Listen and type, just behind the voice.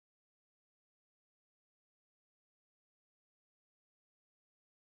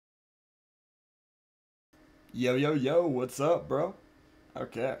Yo, yo, yo, what's up, bro?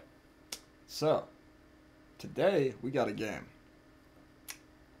 Okay, so today we got a game.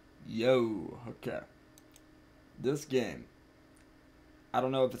 Yo, okay. This game, I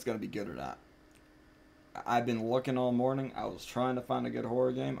don't know if it's gonna be good or not. I've been looking all morning. I was trying to find a good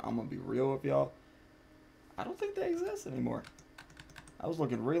horror game. I'm gonna be real with y'all. I don't think they exist anymore. I was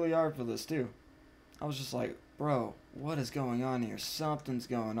looking really hard for this too. I was just like, bro, what is going on here? Something's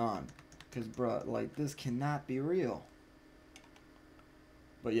going on. Because, bro, like, this cannot be real.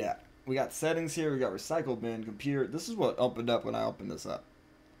 But yeah, we got settings here, we got recycle bin, computer. This is what opened up when I opened this up.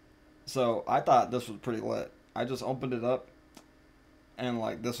 So I thought this was pretty lit. I just opened it up, and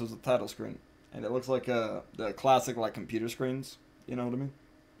like this was the title screen, and it looks like the classic like computer screens. You know what I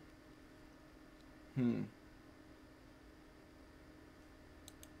mean?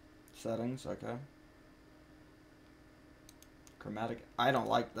 Settings, okay. Chromatic. I don't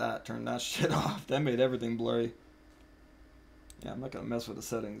like that. Turn that shit off. That made everything blurry. Yeah, I'm not gonna mess with the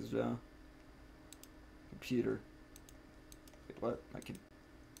settings, Joe. Computer. Wait, what? I can.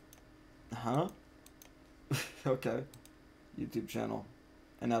 Huh? Okay. YouTube channel.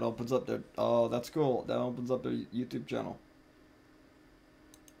 And that opens up their. Oh, that's cool. That opens up their YouTube channel.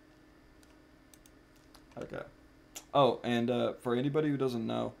 Okay. Oh, and for anybody who doesn't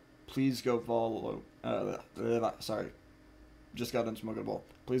know, please go follow. Sorry. Just got unsmokable.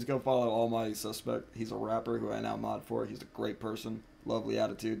 Please go follow Almighty Suspect. He's a rapper who I now mod for. He's a great person. Lovely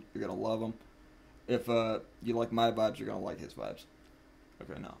attitude. You're going to love him. If you like my vibes, you're going to like his vibes.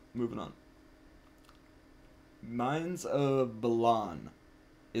 Okay, now, moving on. Mines of Balan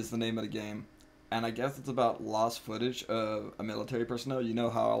is the name of the game. And I guess it's about lost footage of a military personnel. You know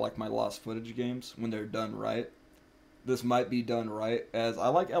how I like my lost footage games when they're done right. This might be done right, as I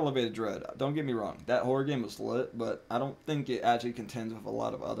like Elevated Dread. Don't get me wrong, that horror game was lit, but I don't think it actually contends with a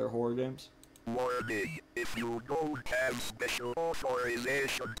lot of other horror games. Warning, if you don't have special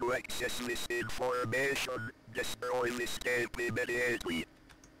authorization to access this information, destroy this game immediately.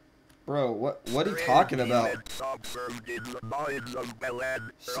 Bro, what are you talking about? Quit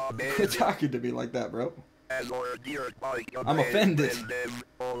talking to me like that, bro. I'm offended.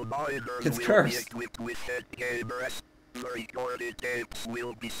 It's cursed.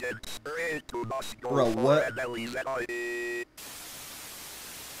 Bro, what?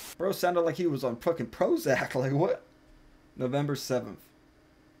 Bro sounded like he was on fucking Prozac. Like, what? November 7th.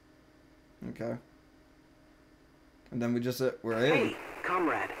 Okay. And then we just we're in. Hey,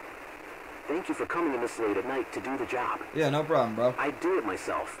 comrade. Thank you for coming in this late at night to do the job. Yeah, no problem, bro. I'd do it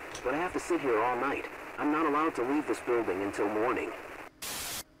myself, but I have to sit here all night. I'm not allowed to leave this building until morning.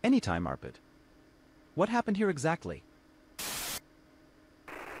 Anytime, Arpit. What happened here exactly?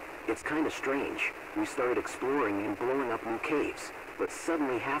 It's kind of strange. We started exploring and blowing up new caves, but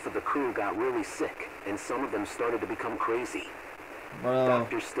suddenly half of the crew got really sick, and some of them started to become crazy. Bro.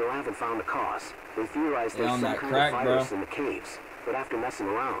 Doctors still haven't found a cause. They theorize there's some kind of virus in the caves, but after messing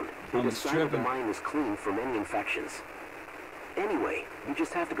around, they decided the mine is clean from any infections. Anyway, you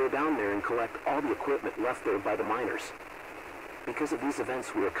just have to go down there and collect all the equipment left there by the miners. Because of these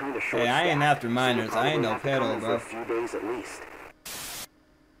events, we are kind of short-staffed. Hey, I ain't after miners. I ain't no pedo, bro. For a few days at least.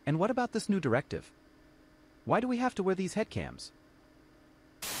 And what about this new directive? Why do we have to wear these head cams?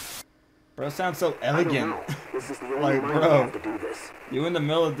 Bro, sounds so elegant. I don't know. This is the only Like, mine bro, we have to do this. You in the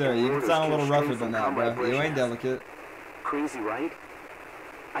military. You can sound a little rougher than that, bro. You ain't delicate. Crazy, right?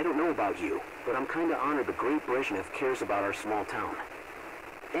 I don't know about you, but I'm kind of honored the great Brezhnev cares about our small town.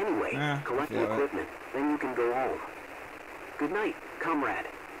 Anyway, collect the equipment, then you can go home. Good night, comrade.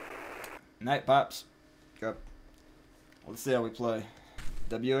 Night, Pops. Go. Let's see how we play.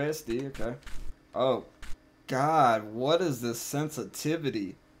 WASD, okay. Oh, God, what is this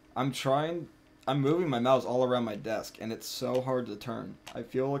sensitivity? I'm moving my mouse all around my desk, and it's so hard to turn. I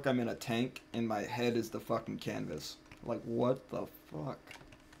feel like I'm in a tank, and my head is the fucking canvas. Like, what the fuck?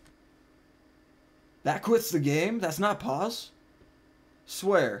 That quits the game? That's not pause?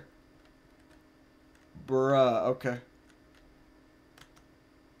 Swear. Bruh, okay.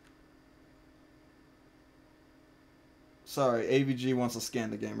 Sorry, AVG wants to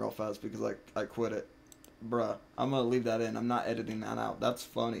scan the game real fast because I quit it. Bruh, I'm gonna leave that in. I'm not editing that out. That's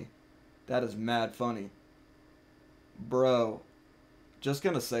funny. That is mad funny. Bro, just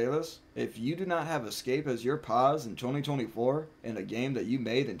gonna say this. If you do not have escape as your pause in 2024 in a game that you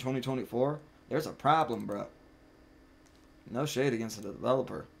made in 2024, there's a problem, bro. No shade against the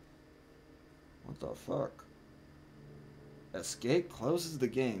developer. What the fuck? Escape closes the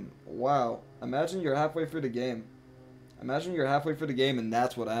game. Wow. Imagine you're halfway through the game. Imagine you're halfway through the game and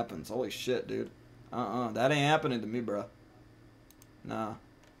that's what happens. Holy shit, dude. That ain't happening to me, bro. Nah.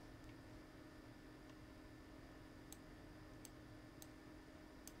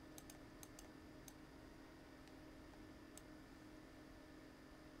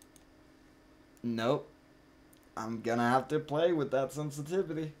 Nope. I'm gonna have to play with that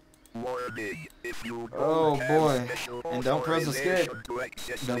sensitivity. Oh boy. And don't press escape.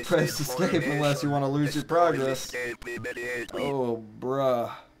 Don't press escape unless you want to lose your progress. Oh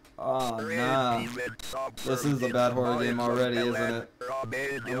bruh. Oh nah. This is a bad horror game already, isn't it?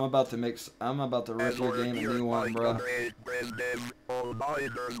 I'm about to rip your game a new one, bruh.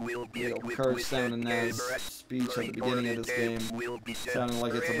 Yo, Kirk sounding as speech at the beginning of this game. Sounding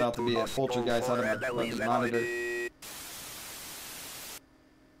like it's about to be a poltergeist out of my fucking monitor.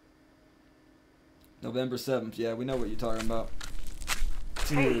 November 7th, yeah, we know what you're talking about.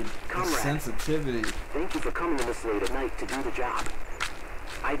 Dude, hey, comrade. Sensitivity. Thank you for coming in this late at night to do the job.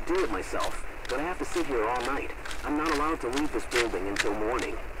 I'd do it myself, but I have to sit here all night. I'm not allowed to leave this building until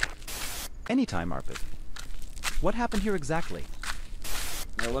morning. Anytime, Arpid. What happened here exactly?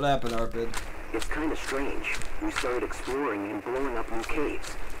 Yeah, what happened, Arpid? It's kind of strange. We started exploring and blowing up new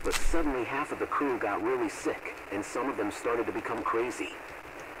caves, but suddenly half of the crew got really sick, and some of them started to become crazy.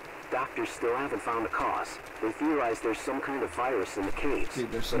 Doctors still haven't found the cause. They theorize there's some kind of virus in the caves.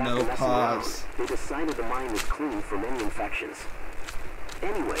 Dude, there's but no after messing cause. around, they decided the mine is clean from any infections.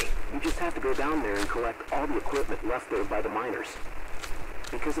 Anyway, you just have to go down there and collect all the equipment left there by the miners.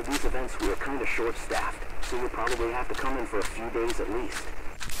 Because of these events, we are kind of short-staffed, so you'll probably have to come in for a few days at least.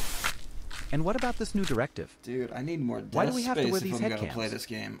 And what about this new directive? Dude, I need more desk Why do we have to space wear if these I'm head gonna cams? play this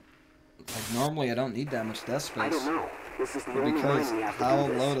game. Like, normally I don't need that much desk space. I don't know. This is the But only because mine we have to how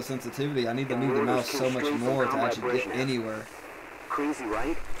do this. low the sensitivity, I need to And move the orders mouse came so much straight from more to Combat actually get Brezhnev. anywhere. Crazy,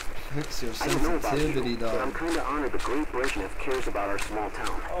 right? Fix your I don't know about sensitivity, you, but I'm dog. kind of honored the great Brezhnev cares about our small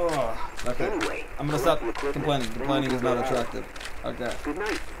town. Oh, okay. Anyway, I'm gonna collect stop the equipment, complaining. then Complaining you is can not go home. attractive. Okay. Good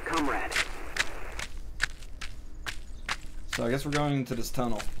night, comrade. So I guess we're going into this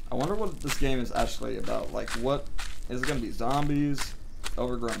tunnel. I wonder what this game is actually about. Like, what is it gonna be? Zombies,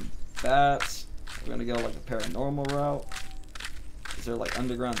 overgrown bats. We're gonna go like a paranormal route. Is there like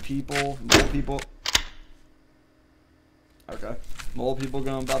underground people, mole people? Okay, mole people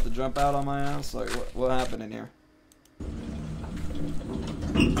going about to jump out on my ass. Like, what happened in here?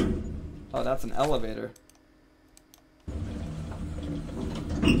 Oh, that's an elevator.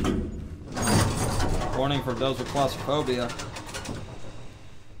 Warning for those with claustrophobia.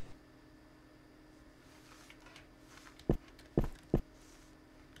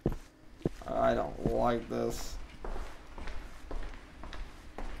 I don't like this.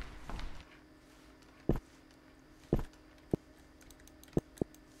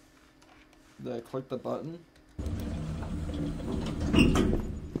 Did I click the button?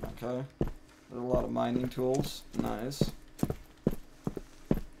 Okay. There's a lot of mining tools. Nice.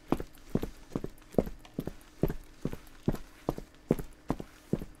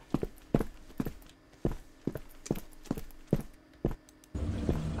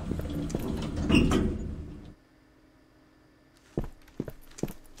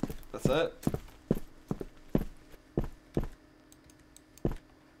 That's it.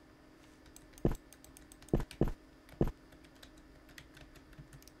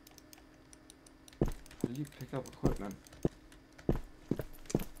 How do you pick up equipment?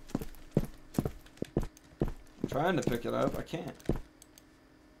 I'm trying to pick it up. I can't.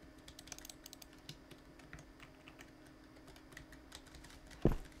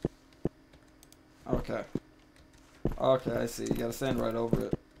 Okay. Okay, I see. You gotta stand right over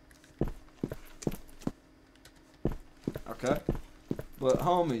it. Okay. But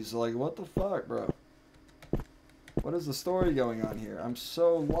homies, like, what the fuck, bro? What is the story going on here? I'm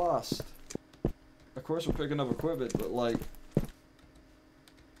so lost. Of course we're picking up equipment, but like,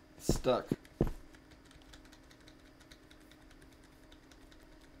 stuck.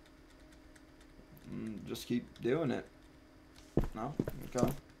 Just keep doing it. No?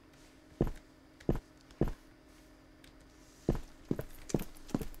 Okay.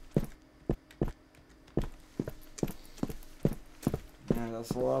 Yeah, that's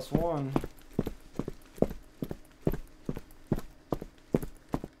the last one.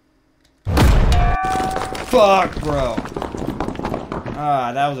 Fuck, bro.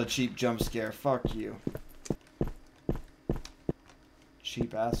 Ah, that was a cheap jump scare. Fuck you.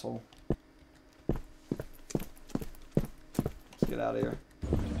 Cheap asshole. Let's get out of here.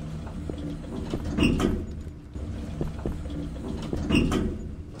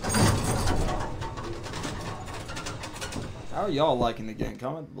 How are y'all liking the game?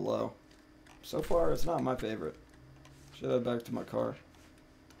 Comment below. So far, it's not my favorite. Should head back to my car.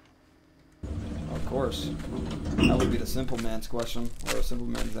 Of course. That would be the simple man's question, or a simple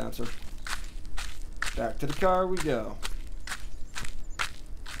man's answer. Back to the car we go.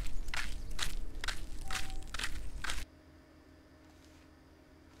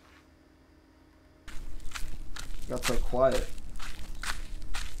 Got so quiet.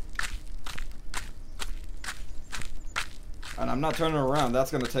 And I'm not turning around.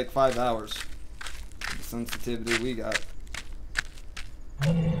 That's going to take 5 hours. The sensitivity we got.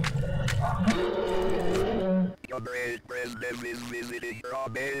 What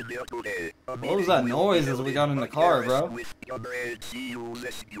was that noise as we got in the car, bro?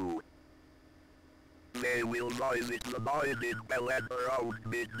 They will visit the binding Balan around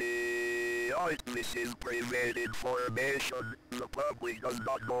midday. This is prevented formation. The public does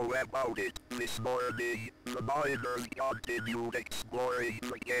not know about it. This morning, the miners continued exploring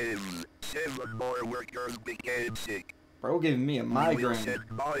the cave. 7 more workers became sick. Bro giving me a migraine.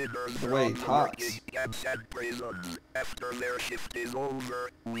 The way he talks. After their shift is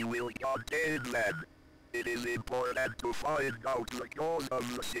over, we will contain them. It is important to find out the cause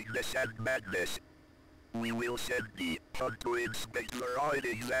of the sickness and madness. We will send the Hunt to inspect the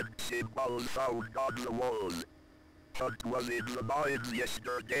writings and symbols found on the walls. Hunt was in the mines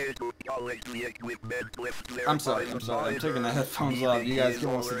yesterday to collect the equipment left there. I'm sorry. I'm taking the headphones off. You guys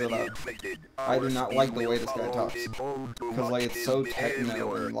can listen to that. I do not like the way this guy talks. Because, like, it's so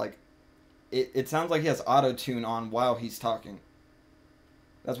techno and, like, it sounds like he has auto-tune on while he's talking.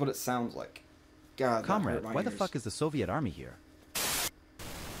 That's what it sounds like. God, Comrade, why the fuck is the Soviet army here?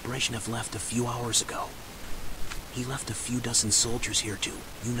 Brezhnev left a few hours ago. He left a few dozen soldiers here to,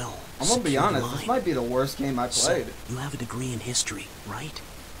 you know, I'm gonna be honest, this might be the worst game I played. So, you have a degree in history, right?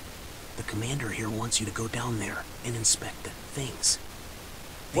 The commander here wants you to go down there and inspect the things.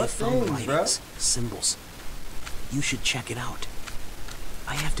 What things, writings, symbols. You should check it out.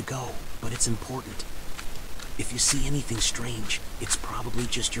 I have to go, but it's important. If you see anything strange, it's probably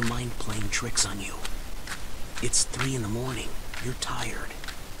just your mind playing tricks on you. It's 3 in the morning. You're tired.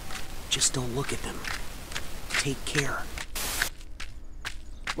 Just don't look at them. Take care.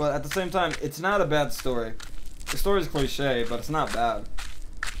 Well, at the same time, it's not a bad story. The story's cliche, but it's not bad.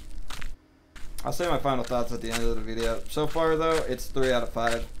 I'll say my final thoughts at the end of the video. So far, though, it's 3 out of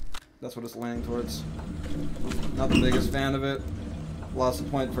 5. That's what it's leaning towards. Not the biggest fan of it. Lost a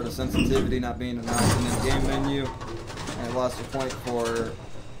point for the sensitivity not being announced in the game menu. And lost a point for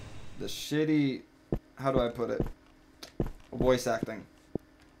the shitty... How do I put it? Voice acting.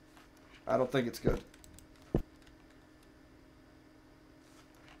 I don't think it's good.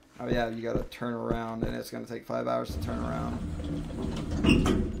 Oh yeah, you gotta turn around and it's gonna take 5 hours to turn around.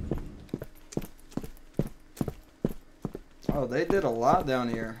 Oh, they did a lot down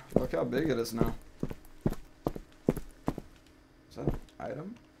here. Look how big it is now. Is that an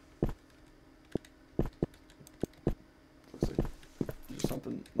item? Looks like there's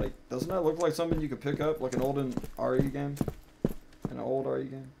something, like, doesn't that look like something you could pick up? Like an old RE game? An old RE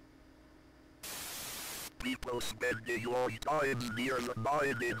game? People spending long time near the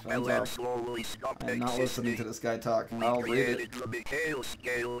mine in Balan slowly stop I'm not listening to this guy talk. I'll read it.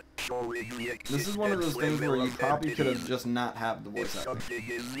 This is one of those things where you probably could have just not have the voice acting. Something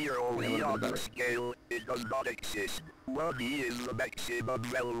is zeroly on the scale, it does not exist. 1 is the maximum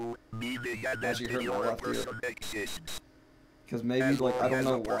value, meaning an anterior person exists. Because maybe, like, I don't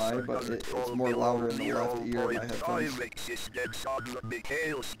know why, but it's more louder in the left ear in my headphones. Maybe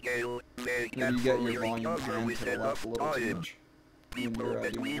you get your volume turned to the left a little too much. People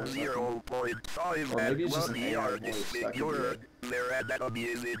between 0.5 and 1 are disfigured. Their anatomy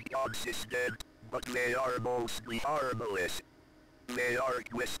is inconsistent, but they are mostly harmless. They are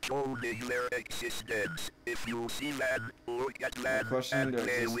questioning their existence. If you see them, look at them, and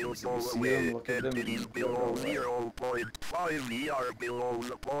they will go away. And it is below 0.5, we are below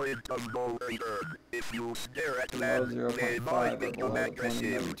the point of no return. If you stare at them, they might become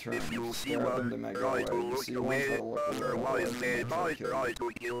aggressive. If you see one, try to look away, otherwise they might try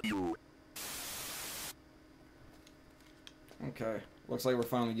to kill you. Okay, looks like we're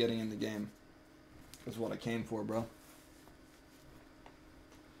finally getting in the game. That's what I came for, bro.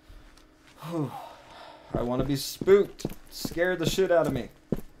 I want to be spooked. Scared the shit out of me.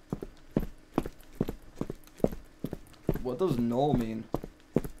 What does null mean?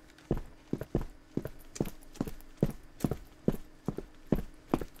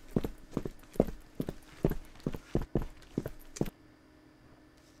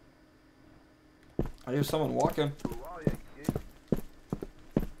 I hear someone walking.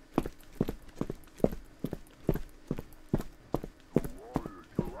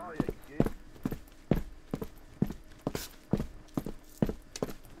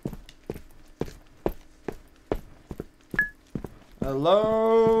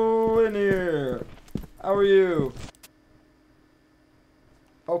 Hello in here. How are you?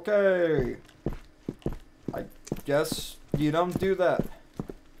 Okay. I guess you don't do that.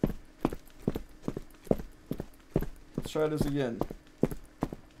 Let's try this again.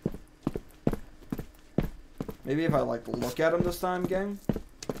 Maybe if I, like, look at him this time, gang?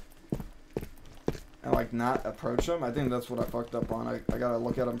 And, like, not approach him? I think that's what I fucked up on. I gotta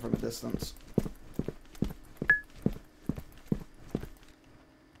look at him from a distance.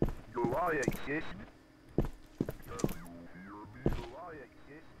 Do I exist?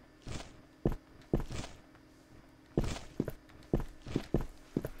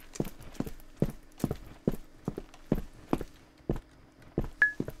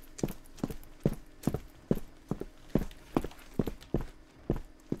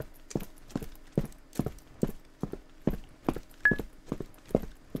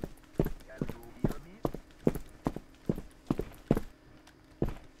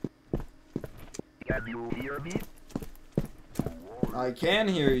 Can you hear me? I can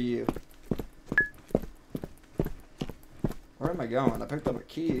hear you. Where am I going? I picked up a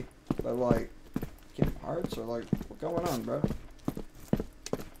key, but like, Kingdom Hearts or like, what's going on, bro?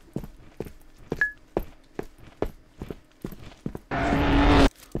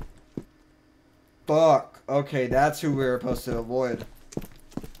 Fuck. Okay, that's who we're supposed to avoid.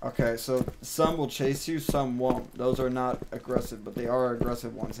 Okay, so some will chase you, some won't. Those are not aggressive, but they are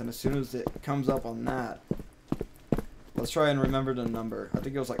aggressive ones. And as soon as it comes up on that, let's try and remember the number. I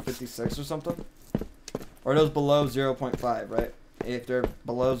think it was like 56 or something. Or those below 0.5, right? If they're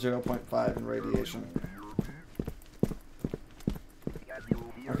below 0.5 in radiation.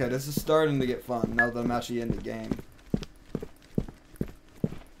 Okay, this is starting to get fun now that I'm actually in the game.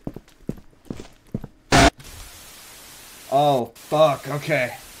 Oh, fuck,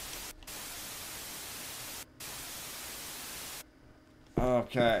 okay.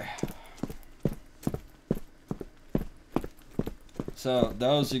 Okay. So,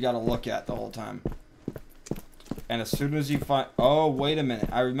 those you gotta look at the whole time. And as soon as you find... Oh, wait a minute.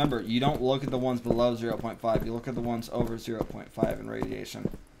 I remember, you don't look at the ones below 0.5. You look at the ones over 0.5 in radiation.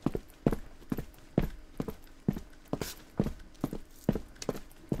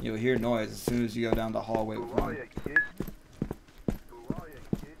 You'll hear noise as soon as you go down the hallway with one.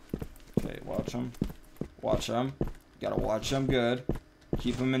 Okay, watch them. Watch them. You gotta watch them good.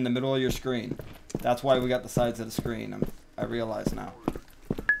 Keep them in the middle of your screen. That's why we got the sides of the screen. I realize now.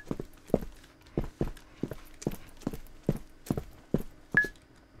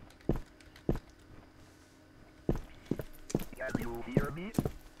 Can you hear me?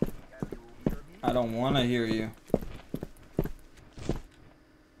 I don't want to hear you.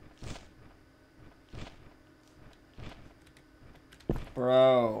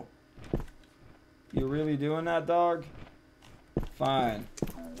 Bro. You really doing that, dog? Fine.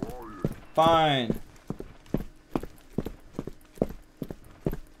 Fine.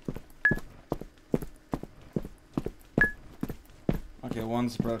 Okay,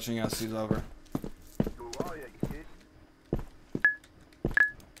 one's approaching us. He's over. Do I exist?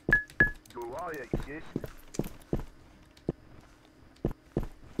 Do I exist?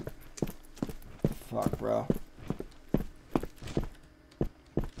 Fuck, bro.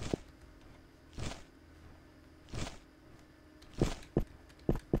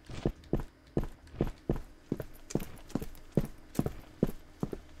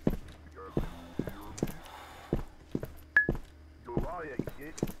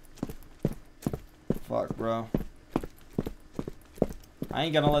 Fuck, bro. I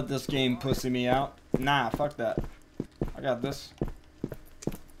ain't gonna let this game pussy me out. Nah, fuck that. I got this.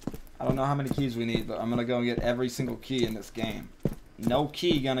 I don't know how many keys we need, but I'm gonna go and get every single key in this game. No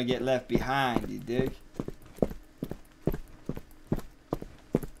key gonna get left behind, you dig?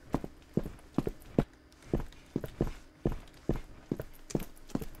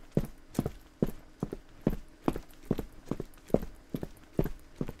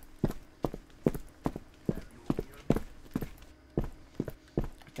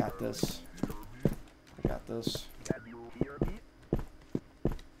 I got this. I got this. Can you hear me?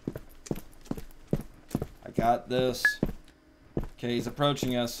 I got this. Okay, he's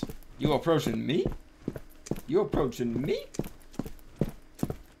approaching us. You approaching me? You approaching me?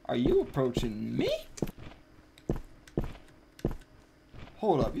 Are you approaching me?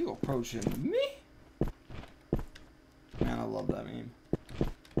 Hold up, you approaching me? Man, I love that meme.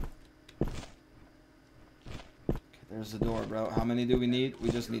 There's the door, bro. How many do we need? We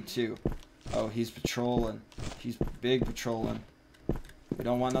just need 2. Oh, he's patrolling. He's big patrolling. We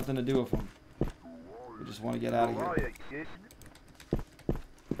don't want nothing to do with him. We just want to get out of here.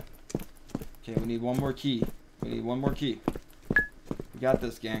 Okay, we need one more key. We need one more key. We got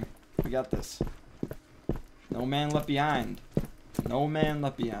this, gang. We got this. No man left behind. No man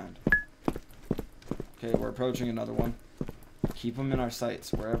left behind. Okay, we're approaching another one. Keep him in our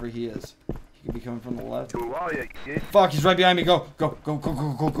sights, wherever he is. He Be coming from the left. Fuck, he's right behind me. Go, go, go, go,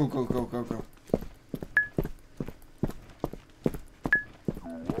 go, go, go, go, go, go, go.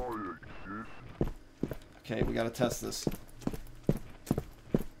 Okay, we gotta test this. Did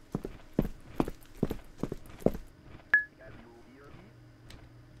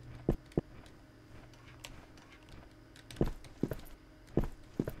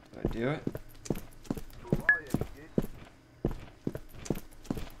I do it?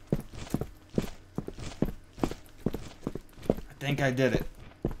 I think I did it.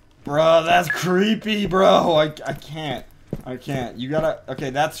 Bro, that's creepy, bro. I can't. I can't. You gotta... Okay,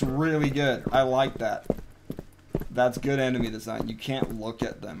 that's really good. I like that. That's good enemy design. You can't look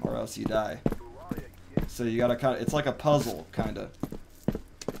at them or else you die. So you gotta kind of... It's like a puzzle, kind of.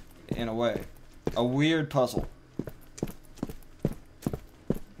 In a way. A weird puzzle.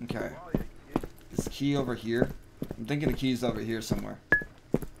 Okay. Is the key over here? I'm thinking the key's over here somewhere.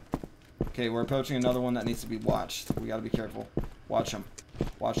 Okay, we're approaching another one that needs to be watched. We gotta be careful. Watch him.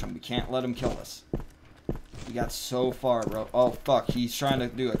 Watch him. We can't let him kill us. We got so far, bro. Oh, fuck. He's trying to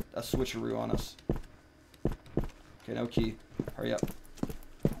do a switcheroo on us. Okay, no key. Hurry up.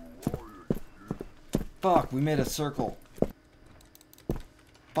 Fuck, we made a circle.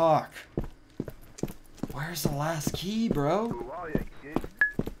 Fuck. Where's the last key, bro?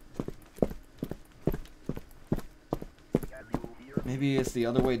 Maybe it's the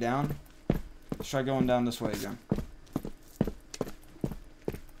other way down? Let's try going down this way again.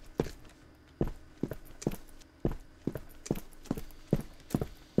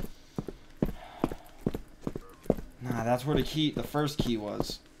 Nah, that's where the first key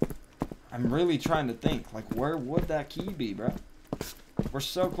was. I'm really trying to think, like, where would that key be, bro? We're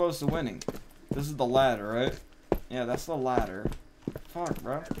so close to winning. This is the ladder, right? Yeah, that's the ladder. Fuck,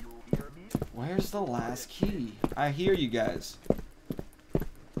 bro. Where's the last key? I hear you guys.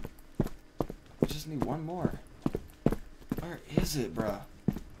 We just need one more. Where is it, bro?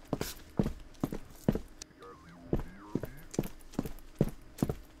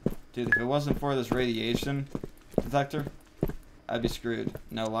 Dude, if it wasn't for this radiation detector, I'd be screwed.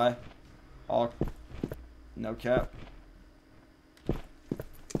 No lie. All... No cap.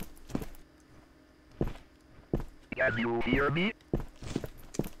 Can you hear me?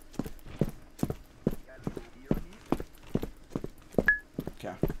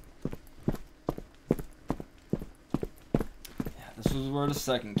 Okay. Yeah, this was where the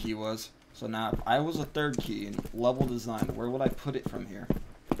second key was. So now, if I was a third key in level design, where would I put it from here?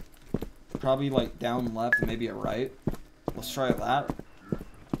 Probably like down left and maybe a right. Let's try that.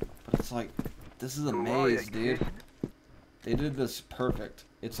 But it's like, this is a maze, dude. They did this perfect.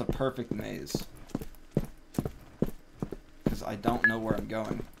 It's a perfect maze. Because I don't know where I'm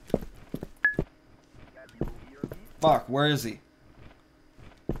going. Fuck, where is he?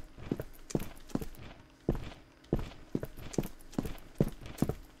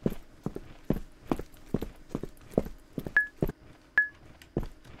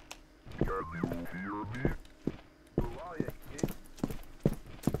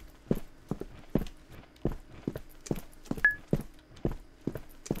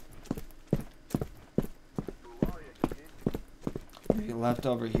 Left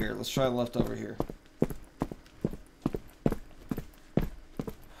over here. Let's try left over here.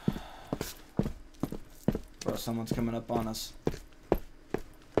 Bro, someone's coming up on us.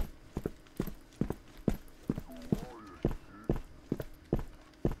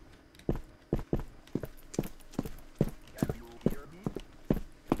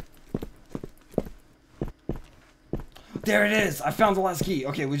 There it is! I found the last key.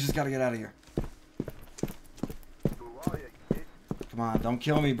 Okay, we just gotta get out of here. Come on, don't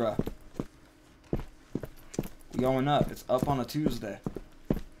kill me, bro. We going up. It's up on a Tuesday.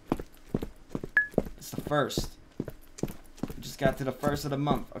 It's the first. We just got to the first of the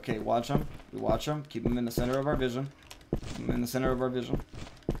month. Okay, watch them. We watch them. Keep them in the center of our vision. Keep them in the center of our vision.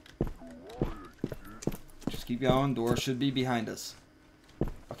 Just keep going. Door should be behind us.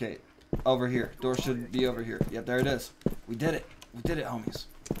 Okay, over here. Door should be over here. Yep, there it is. We did it. We did it, homies.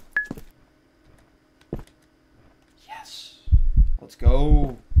 Let's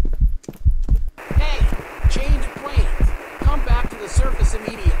go. Hey, change plans. Come back to the surface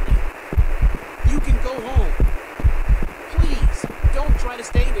immediately. You can go home. Please, don't try to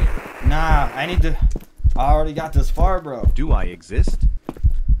stay there. Nah, I need to... I already got this far, bro. Do I exist?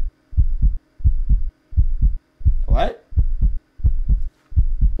 What?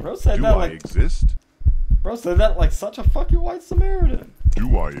 Bro said that like... exist? Bro said that like such a fucking white Samaritan.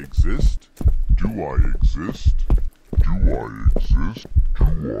 Do I exist? Do I exist? Do I exist?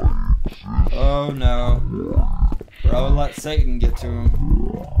 Do I exist? Oh no. Bro, let Satan get to him.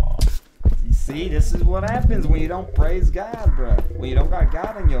 He's See, this is what happens when you don't praise God, bro. When you don't got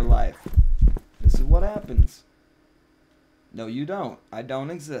God in your life. This is what happens. No, you don't. I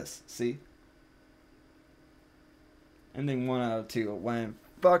don't exist. See? Ending 1 out of 2. When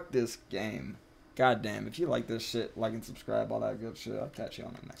fuck this game. God damn. If you like this shit, like and subscribe, all that good shit. I'll catch you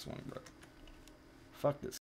on the next one, bro. Fuck this.